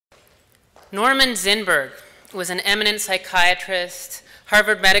Norman Zinberg was an eminent psychiatrist,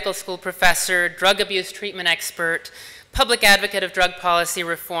 Harvard Medical School professor, drug abuse treatment expert, public advocate of drug policy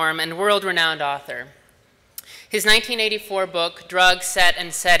reform, and world-renowned author. His 1984 book, Drug, Set,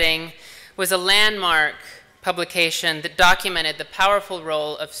 and Setting, was a landmark publication that documented the powerful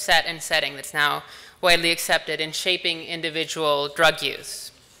role of set and setting that's now widely accepted in shaping individual drug use.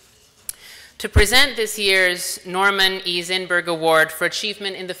 To present this year's Norman E. Zinberg Award for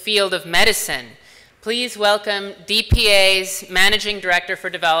Achievement in the Field of Medicine, please welcome DPA's Managing Director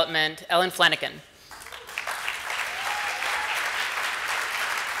for Development, Ellen Flanagan.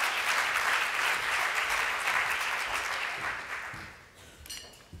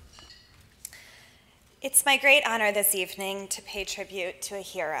 It's my great honor this evening to pay tribute to a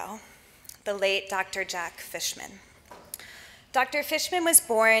hero, the late Dr. Jack Fishman. Dr. Fishman was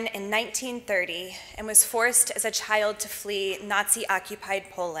born in 1930 and was forced as a child to flee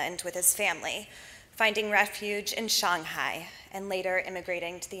Nazi-occupied Poland with his family, finding refuge in Shanghai and later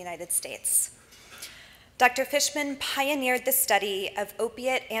immigrating to the United States. Dr. Fishman pioneered the study of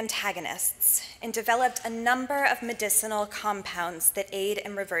opiate antagonists and developed a number of medicinal compounds that aid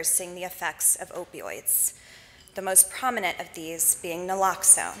in reversing the effects of opioids, the most prominent of these being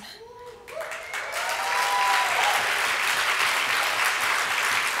naloxone.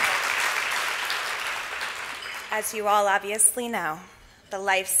 As you all obviously know, the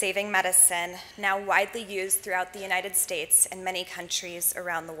life-saving medicine now widely used throughout the United States and many countries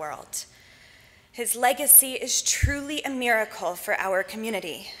around the world. His legacy is truly a miracle for our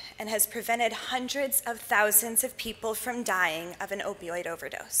community and has prevented hundreds of thousands of people from dying of an opioid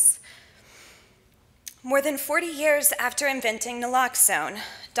overdose. More than 40 years after inventing naloxone,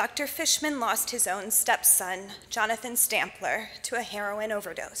 Dr. Fishman lost his own stepson, Jonathan Stampler, to a heroin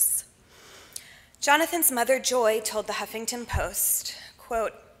overdose. Jonathan's mother, Joy, told the Huffington Post,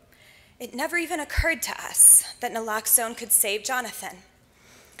 quote, "It never even occurred to us that naloxone could save Jonathan.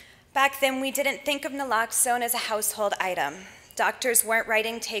 Back then, we didn't think of naloxone as a household item. Doctors weren't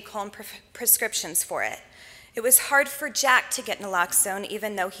writing take-home prescriptions for it. It was hard for Jack to get naloxone,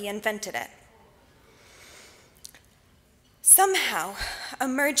 even though he invented it." Somehow,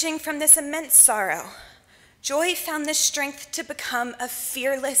 emerging from this immense sorrow, Joy found the strength to become a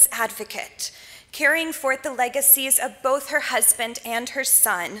fearless advocate, carrying forth the legacies of both her husband and her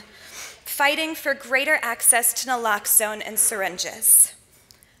son, fighting for greater access to naloxone and syringes,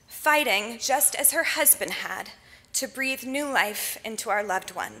 fighting, just as her husband had, to breathe new life into our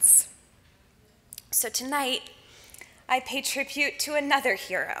loved ones. So tonight, I pay tribute to another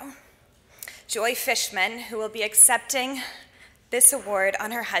hero, Joy Fishman, who will be accepting this award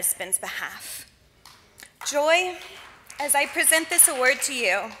on her husband's behalf. Joy, as I present this award to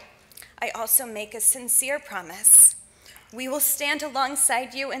you, I also make a sincere promise. We will stand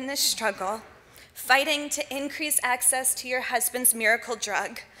alongside you in this struggle, fighting to increase access to your husband's miracle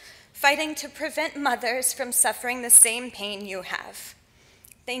drug, fighting to prevent mothers from suffering the same pain you have.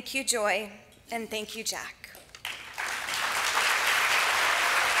 Thank you, Joy, and thank you, Jack.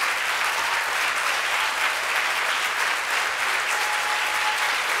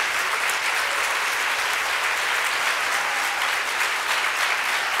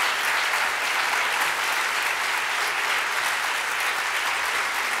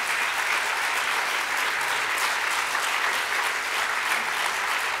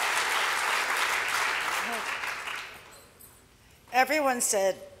 Everyone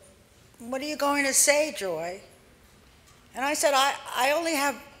said, "What are you going to say, Joy?" And I said, I only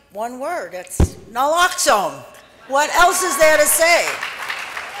have one word. It's naloxone. What else is there to say?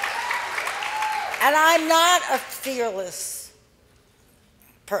 And I'm not a fearless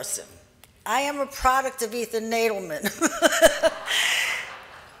person. I am a product of Ethan Nadelman.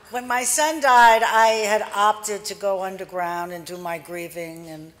 When my son died, I had opted to go underground and do my grieving,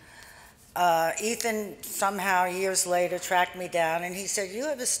 and Ethan somehow years later tracked me down and he said, "You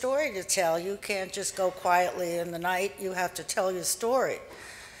have a story to tell. You can't just go quietly in the night. You have to tell your story."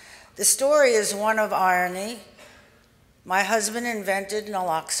 The story is one of irony. My husband invented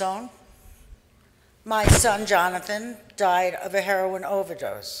naloxone. My son, Jonathan, died of a heroin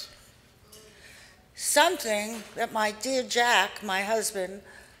overdose. Something that my dear Jack, my husband,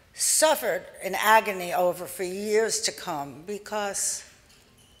 suffered in agony over for years to come, because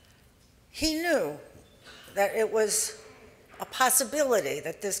he knew that it was a possibility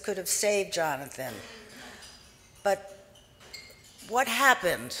that this could have saved Jonathan. But what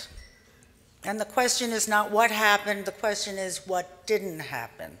happened? And the question is not what happened, the question is what didn't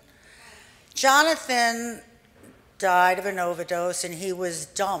happen. Jonathan died of an overdose, and he was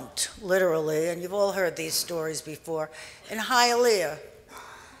dumped, literally, and you've all heard these stories before, in Hialeah.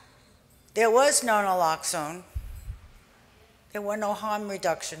 There was no naloxone. There were no harm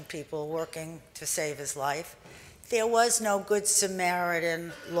reduction people working to save his life. There was no Good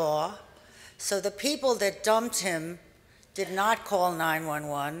Samaritan law. So the people that dumped him did not call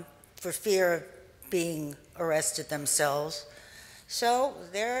 911 for fear of being arrested themselves. So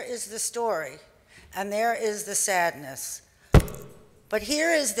there is the story, and there is the sadness. But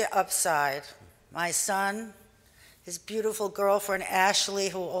here is the upside. My son, his beautiful girlfriend, Ashley,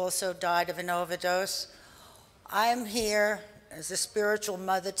 who also died of an overdose. I'm here as a spiritual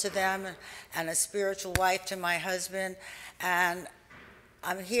mother to them and a spiritual wife to my husband, and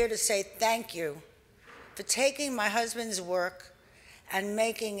I'm here to say thank you for taking my husband's work and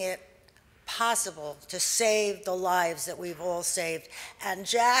making it possible to save the lives that we've all saved. And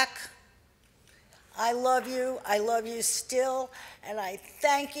Jack, I love you still, and I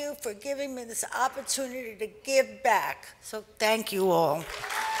thank you for giving me this opportunity to give back. So thank you all.